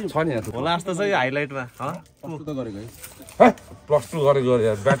तिम्रो साथी छ नि यहाँ होला जस्तो छ यो हाइलाइटमा कस्तो त गरेको है प्लस टू गरेको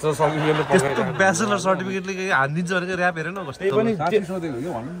यार ब्याचलर सर्टिफिकेटले त्यस्तो ब्याचलर सर्टिफिकेटले हानिदिन्छ भनेको ऱ्याप हेर न कस्तो पनि साथी सोधेको के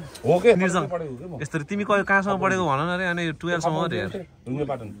भन्नु हो के निर्जङ पढेको के म यस्तरी तिमी कहाँसम्म पढेको भन न अरे अनि 12 सम्म अरे यार ढुङ्गे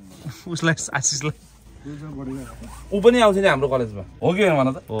पाटन उसलाई आशिषलाई ऊ पनि आउँछ नि हाम्रो कलेजमा हो कि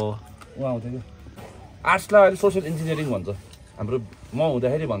भन त हो ऊ आउँथ्यो कि आर्ट्सलाई अहिले सोसियल इन्जिनियरिङ भन्छ हाम्रो म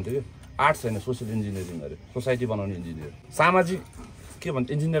हुँदाखेरि भन्थ्यो कि आर्ट्स होइन सोसियल इन्जिनियरिङ अरे सोसाइटी बनाउने इन्जिनियर सामाजिक के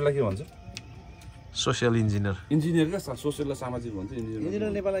भन्छ इन्जिनियरलाई के भन्छ सोसियल इन्जिनियर इन्जिनियर क्या सोसियल र सामाजिक भन्छ इन्जिनियर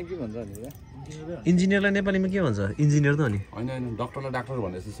नेपालमा के भन्छ नि इन्जिनियरलाई नेपालीमा के भन्छ इन्जिनियर त हो नि होइन होइन डक्टरलाई डाक्टर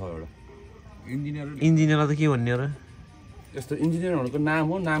भन्ने जस्तो छ एउटा इन्जिनियरलाई त के भन्ने र यस्तो इन्जिनियरहरूको नाम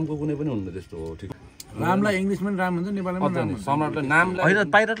हो नामको कुनै पनि हुँदैन त्यस्तो हो ठिक रामलाई इङ्ग्लिसमा राम हुन्छ नेपालीमा राम हुन्छ सम्राटलाई नामलाई होइन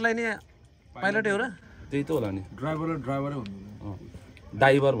पाइलटलाई नि पाइलटै हो र त्यही त होला नि ड्राइभरै हुनु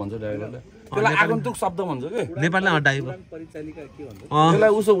ड्राइभर भन्छ ड्राइभरलाई त्यसलाई आगन्तुक शब्द भन्छ कि नेपालमा ड्राइभर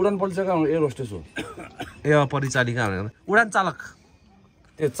त्यसलाई उसो उडान परिचालक एयर होस्टेस हो ए परिचालिका भनेर उडान चालक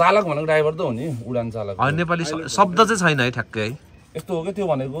त्यो चालक भनेको ड्राइभर त हो नि उडान चालक होइन नेपाली शब्द चाहिँ छैन है ठ्याक्कै है यस्तो हो कि त्यो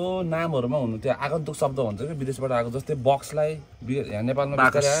भनेको नामहरूमा हुनु त्यो आगन्तुक शब्द भन्छ कि विदेशबाट आएको जस्तै बक्सलाई यहाँ नेपालमा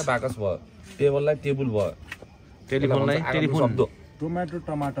आयो बाकस भयो टेबललाई टेबुल भयो टेलिफोनलाई टेलिफोन शब्द टोमेटो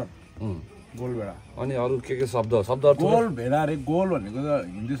टमाटर गोलभेडा अनि अरू के शब्दहरू गोलभेडा रे गोल भनेको त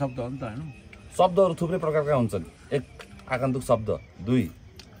हिन्दी शब्द हो नि त होइन शब्दहरू थुप्रै प्रकारका हुन्छन् एक आगन्तुक शब्द दुई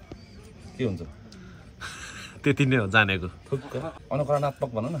के हुन्छ त्यति नै हो जानेको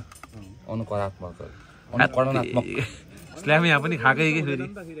अनुकरणात्मक भन न अनुकरणात्मक स्ल्याम यहाँ पनि खाएकै कि फेरि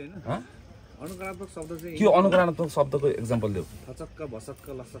अनुकरणात्मक शब्द चाहिँ के अनुकरणात्मक शब्दको एक्जाम्पल देऊ थचक्क भसक्क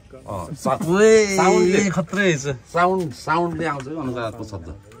लसक्क खत्रै छ साउन्डले आउँछ कि अनुकरणात्मक शब्द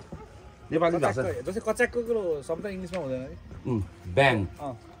नेपाली भाषा जस्तै कच्याकको शब्द इङ्ग्लिसमा हुँदैन है ब्याङ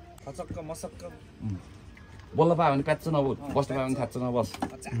थचक्क मसक्क बोल्न पायो भने प्याच्च नबोल बस्नु पायो भने थ्याच्च नबस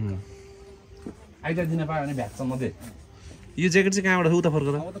आइडिया दिन पायो भने भ्याच्च नदे यो ज्याकेट चाहिँ कहाँबाट उता फर्क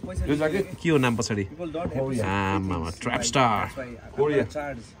यो ज्याकेट के हो नाम पछाडि ट्र्याप स्टार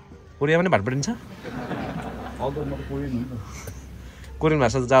कोरिया पनि भाटपाटिन्छ कोरियन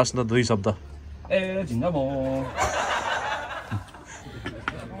भाषा त जाओस् न त दुई शब्द ए झिङ्गा म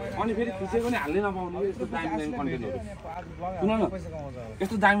अनि फेरि खुसी पनि हाल्नै नपाउने यस्तो दामी कन्टेन्टहरू सुन न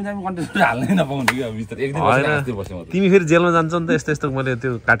यस्तो दामी कन्टेन्टहरू हाल्नै नपाउने कि अब भित्र एक दिन बस्यो म तिमी फेरि जेलमा जान्छौ नि त यस्तो यस्तो मैले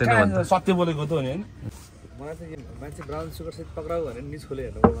त्यो काटेन भने सत्य बोलेको त हो नि होइन मलाई त मान्छे ब्राउन सुगर सहित पक्राउ भनेर निज खोले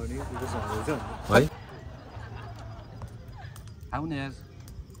हेर्नु बोलाउने है आउने यार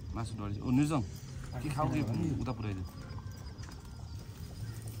मासु डरी ओ निर्जङ के खाऊ के भन्नु उता पुऱ्याइदियो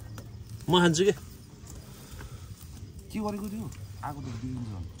म खान्छु के गरेको थियो आएको त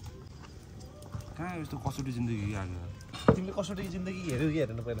बिग्रिन्छ कहाँ यस्तो कसोटी जिन्दगी आएको तिमीले कसरी जिन्दगी हेऱ्यौ कि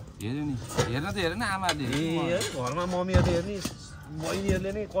हेरेन पहिला हेऱ्यो नि हेर्न त हेरेन आमाले ए है घरमा मम्मीहरूले हेर्ने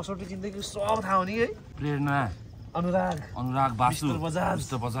बहिनीहरूले नै कसरी जिन्दगी सब थाहा हुने है प्रेरणा अनुराग बासु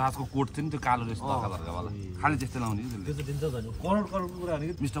मिस्टर बजाजको कोट थियो नि त्यो कालो रहेछ धर्कावाला खालि त्यस्तै लाउने त्यो त दिन्छ झन् करोड कुरा हो नि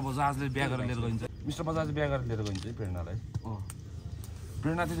मिस्टर बजाजले बिहा गरेर लिएर गइन्छ मिस्टर बजाजले बिहा गरेर लिएर गइन्छ प्रेरणालाई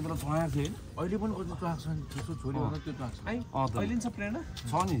प्रेरणा त्यति बेला चुहाएको थियो अहिले पनि कति चुहाएको छ नि त्यसको छोरी भन्दा त्यो चुहाएको छ अहिले छ प्रेरणा छ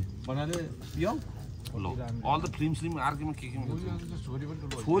नि भन्नाले यङ ल अल द फिल्म आर्केमा के छोरी पनि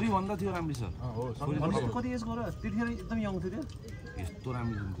ठुलो छोरी भन्दा थियो राम्रो छ कति एज गर त्यतिखेर एकदम यङ थियो यस्तो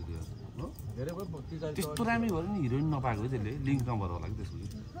राम्रो हुन्थ्यो त्यो धेरै भयो त्यस्तो राम्रो भयो नि हिरोइन नपाएको त्यसले लिङ्क नभएर होला कि त्यसको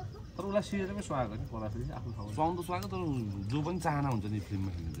तर उसलाई सिरियलमै सुहाएको नि पढाखेरि चाहिँ आफ्नो ठाउँमा सुहाउनु त सुहाएको तर जो पनि चाहना हुन्छ नि फिल्ममा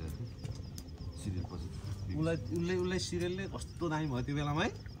खेल्नु सिरियल पछि उसलाई सिरियलले कस्तो दामी भयो त्यो बेलामा है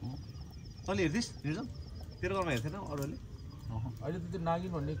तैँले हेर्दिस् निर्जम तेरो घरमा हेर्थेन अरूहरूले अहिले त त्यो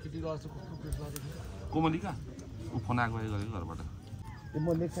नागिन भन्ने केटी रहेछ कस्तो प्रेस लागेको थियो कोमलिका ऊ फोन आएको गरेको घरबाट ए म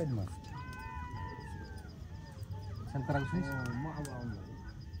लेफ्ट साइडमा सन्तराको सुनिस् म अब आउनु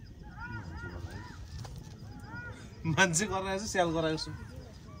मान्छे गराएको छु स्याल गराएको छु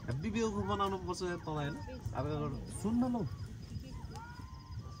हेब्बी बेउकुफ बनाउनु पर्छ तँलाई होइन अब सुन्न ल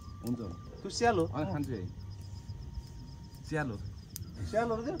हुन्छ त्यो स्याल हो अनि खान्छु है स्यालो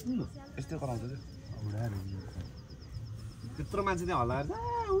स्यालहरू क्या यस्तै कराउँछ क्या त्यत्रो मान्छे त्यहाँ हल्लाएर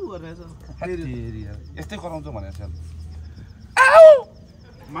ऊ गरिरहेछ यस्तै कराउँछ भनेर स्यालो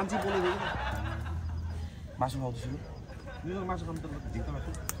मान्छे बोलेको मासु खाउँदैछु मेरो मासु खानु त झिक्क मासु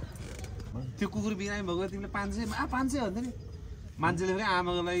त्यो कुकुर बिरामी भएको तिमीले 500 भन्थ्यो नि मान्छेले फेरि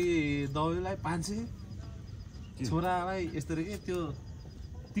आमाको लागि दबाईलाई 500 छोरालाई यस्तो रे के त्यो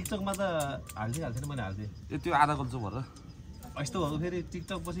टिकटकमा त हाल्थेँ मैले हाल्थेँ त्यो आधा कल्चो भएर यस्तो भएको फेरि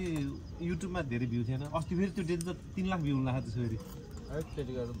टिकटक पछि युट्युबमा धेरै भ्यू थिएन अस्ति फेरि त्यो डेट त 3 लाख भ्यू लाग्यो त्यसो फेरि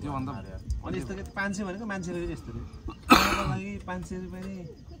त्योभन्दा अनि यस्तो के 500 भनेको मान्छेले यस्तो रे आमाको लागि 500 रुपियाँ नि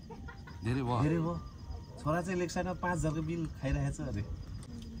धेरै भयो छोरा चाहिँ इलेक्सनमा 5000 को बिल खाइरहेछ अरे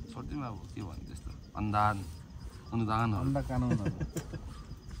छोड्दिउँ अब के भन्नु त्यस्तो अनुदान कानुनहरू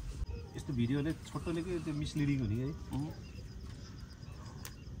यस्तो भिडियोले छोटोले के त्यो मिसलिडिङ हुने है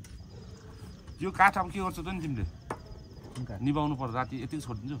यो काठ अब के गर्छ त नि तिमीले निभाउनु पर्छ राति यति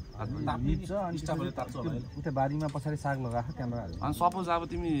छोडिदिन्छु उता बारीमा पछाडि साग लगाएर क्यामेरा हाल्नु अनि सपोज अब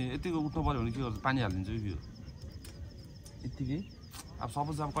तिमी यतिको उठ्नु पर्यो भने के गर्छ पानी हालिदिन्छु यो यतिकै अब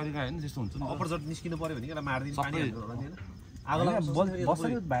सपोज अब कहिले काहीँ होइन त्यस्तो हुन्छ नि अपर्चट निस्किनु पर्यो भने यसलाई मार्दिनु पानी हाल्नु होला नि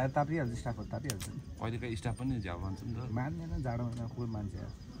बसेर भाइ तापिहाल्छ स्टाफहरू तापिहाल्छ कहिले काहीँ स्टाफ पनि झ्याउ मान्छ नि त मान्दैन जाडो महिना कोही मान्छे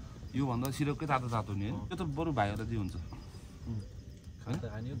योभन्दा सिरककै तातो नि होइन त्यो त बरु भाइहरूलाई चाहिँ हुन्छ म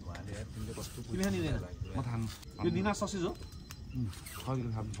थाहा यो निना ससेज हो कहिले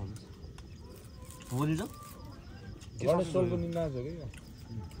खानु पर्छ हो नि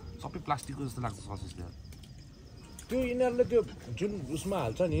सबै प्लास्टिकको जस्तो लाग्छ ससेज त्यो यिनीहरूले त्यो जुन उसमा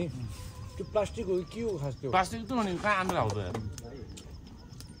हाल्छ नि त्यो प्लास्टिक हो के हो खास त्यो प्लास्टिक त नि कहाँ आन्द्रा हो त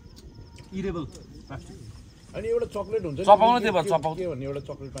इरेबल प्लास्टिक अनि एउटा चकलेट हुन्छ चपाउन त्यो भएर चपाउ के भन्ने एउटा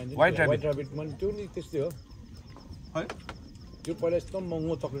चकलेट पाइन्छ व्हाइट ऱ्याबिट पनि त्यो नि त्यस्तै हो है त्यो पहिला यस्तो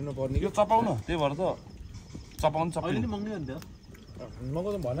महँगो चक्लेटमा पर्ने यो चपाउन त्यही भएर त चपाउनु अहिले नि महँगै हुन्थ्यो महँगो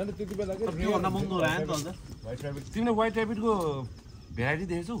त भन नि त्यति बेला त्योभन्दा महँगो रह्यो नि त अन्त व्हाइट ऱ्याबिट तिमीले व्हाइट ऱ्याबिटको भेराइटी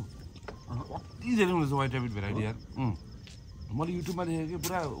देखेछौ कति धेरै हुँदैछ व्हाइट ऱ्याबिट भेराइटी यार मैले युट्युबमा देखेँ कि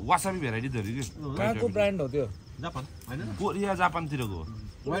पुरा वासाबी भेराइटी धेरै कि कहाँको ब्रान्ड हो त्यो जापान होइन कोरिया जापानतिरको हो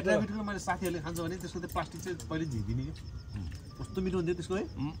व्हाइट ऱ्याबिटको मैले साथीहरूले खान्छ भने त्यसको त्यो प्लास्टिक चाहिँ पहिले झिकिदिने कि कस्तो मिठो हुन्थ्यो त्यसको है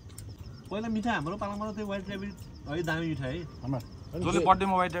पहिला मिठाई हाम्रो पालामा त्यो व्हाइट ऱ्याबिट है दामी मिठाई है जसले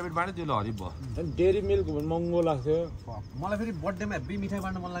बर्थडेमा व्हाइट ऱ्याबिट बाँड्यो त्यसले हरिफ भयो अनि डेरी मिल्क महँगो लाग्थ्यो मलाई फेरि बर्थडेमा हेब्बी मिठाई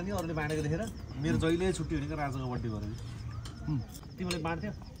बाँड्नु मन लाग्ने अरूले बाँडेको देखेर मेरो जहिले छुट्टी भनेको राजाको बर्थडे गरेर तिमीले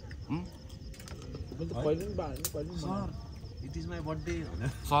बाँड्थ्यौ sir it is my birthday भनेर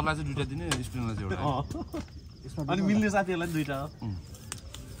सरलाई चाहिँ दुइटा दिने स्टुडेन्टलाई चाहिँ एउटा अनि मिल्ने साथीहरूलाई पनि दुइटा हो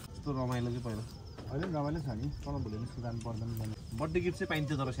यस्तो रमाइलो चाहिँ पहिला अहिले रमाइलो छ नि तल भोलि सुधार्नु पर्दैन बर्थडे गिफ्ट चाहिँ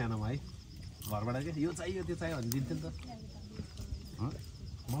पाइन्थ्यो तर सानोमा है घरबाट के यो चाहियो त्यो चाहियो भने दिन्थ्यो नि त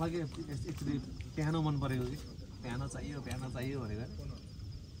मलाई के एकचोटि पियानो मन परेको कि पियानो चाहियो भनेर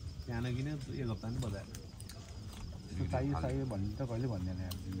पियानो किन्यो 1 हप्ता नि बजायो चाहियो भन्ने त कहिले भन्दैन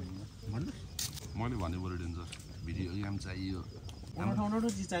भन्नु मैले भने बरु डेन्जर भिडियो गेम चाहियो राम्रो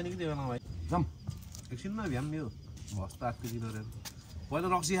चिज चाहिने कि त्यो बेलामा भाइ जाम एकछिनमा भ्याम यो हस्ता आएको दिन पहिला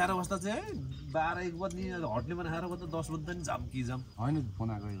रक्सी खाएर बस्दा चाहिँ है 12-1 बज्ने हट्ने पनि खाएर बस्दा 10 बज्दा नि जाम कि जाम होइन फोन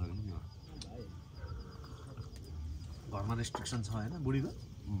आएको गरेँ नि घरमा रेस्ट्रिक्सन छ होइन बुढीको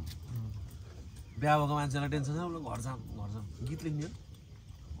बिहा भएको मान्छेलाई टेन्सन छ घर जाम गीत लेख्ने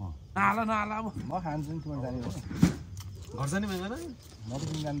हो नहाला अब म खान्छु नि तिम्रो जाने हो घर जाने भएन म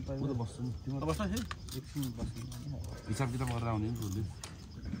पनि जानु पर्यो म त बस्छु नि तिम्रो त बस्न है एकछिन बस्नु हिसाब किताब गरेर आउने नि उसले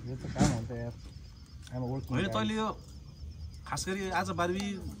यो त काम हो त यार होइन तैँले यो खास गरी आज बार्बी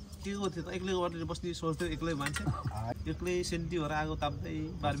के को थियो त एक्लै गरेर बस्ने सोच्थ्यो एक्लै मान्छे एक्लै सेन्टी भएर आगो ताप्दै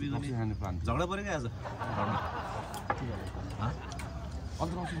बार्बी गर्ने खाने प्लान झगडा पऱ्यो क्या आज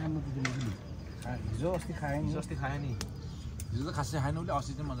अन्त रक्सी खानु त तिमीले हिजो अस्ति खाएँ नि हिजो त खासै खाएन उसले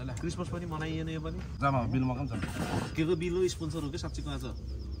अस्ति चाहिँ मजाले क्रिसमस पनि मनाइएन यो पनि जामा बिल मगाउँ छ के को बिल हो स्पोन्सर हो कि साँच्चीको आज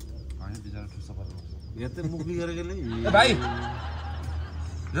होइन बिचरा ठुसा परेको हेर त मुख बिगरेकोले भाइ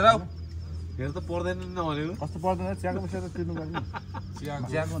जरा हेर त पर्दैन नभनेको कस्तो पर्दैन चियाको पैसा त तिर्नु पर्ने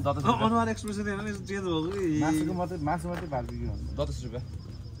चियाको 10 अनुहार एक्सप्रेसन हेर्न चेन्ज भएको कि मासु मात्रै बार्बिक्यु भन्नु 10 रुपियाँ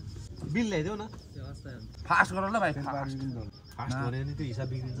बिल ल्याइदेऊ न फास्ट गर ल भाइ फास्ट गऱ्यो नि त्यो हिसाब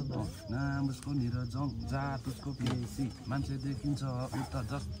बिग्रिन्छ नि त नाम उसको निरजङ जात उसको पेसी मान्छे देखिन्छ उता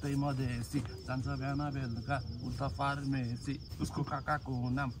जस्तै मधेसी जान्छ बिहान बेलुका उता फार्मेसी उसको काकाको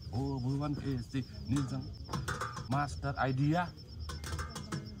नाम हो भुवन केसी निर्जङ मास्टर आइडिया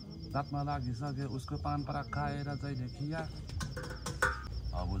जातमा लागिसक्यो उसको पान पराग खाएर जहिले खिया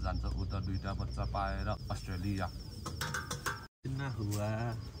अब जान्छ उता 2टा बच्चा पाएर अस्ट्रेलिया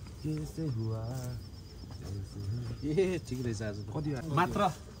कैसे हुआ ए ठिक रहेछ आज कति मात्र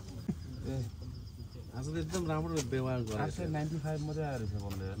आज त एकदम राम्रो व्यवहार गरे 895 मात्रै आएर छ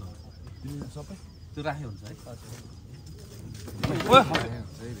बल्ल हेर्न सबै त्यो राखे हुन्छ है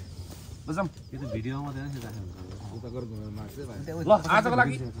बजम यो त भिडियोमा मात्रै राखे हुन्छ उता गएर घुमेर मार्छ भाइ ल आजको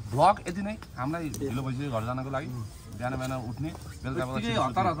लागि भ्लग यति नै हामीलाई ढिलो भइसक्यो घर जानको लागि बिहान बिहान उठ्ने बेलुका बेलुका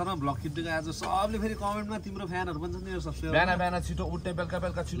हतार हतारमा ब्लग खिच्दै आज सबले फेरि कमेन्टमा तिम्रो फ्यानहरु पनि छन् नि सब्स्क्राइबर बिहान बिहान छिटो उठ्ने बेलुका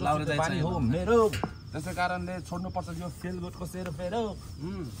बेलुका छिटो पानी हो मेरो त्यसै कारणले छोड्नुपर्छ यो फिल गुडको सेरोफेरो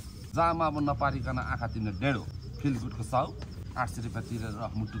जामा अब नपारिकन आँखा तिर्ने डेढो फिल गुडको साउ 800 रुपियाँ तिरेर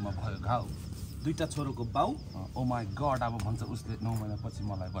मुटुमा भयो घाउ 2टा छोरोको बाउ ओ माई गड अब भन्छ उसले 9 महिनापछि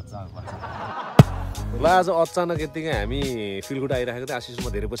मलाई बच्चा ल आज अचानक यतिकै हामी फिलगुड आइरहेको थिएँ आशिष म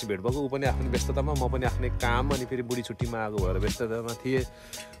धेरै पछि भेट भएको ऊ पनि आफ्नो व्यस्ततामा म पनि आफ्नै काम अनि फेरि बुढी छुट्टीमा आएको भएर व्यस्ततामा थिएँ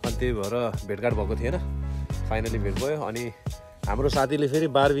अनि त्यही भएर भेटघाट भएको थिएन फाइनली भेट भयो अनि हाम्रो साथीले फेरि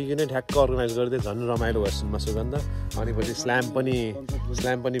बारबिक्यू नै ठ्याक्क अर्गनाइज गरिदियो झन् रमाइलो भयो सुनमा सुगन्ध अनि पछि स्ल्याम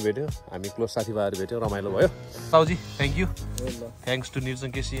पनि भेट्यो हामी क्लोज साथीभाइहरू भेट्यो रमाइलो भयो साउजी thank you thanks to निर्जुङ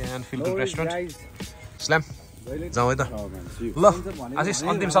KC and फिलगुड restaurant slam जाउँ है त ल आशिष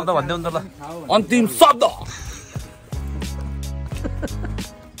अन्तिम शब्द भन्दै हुन्छ ल अन्तिम शब्द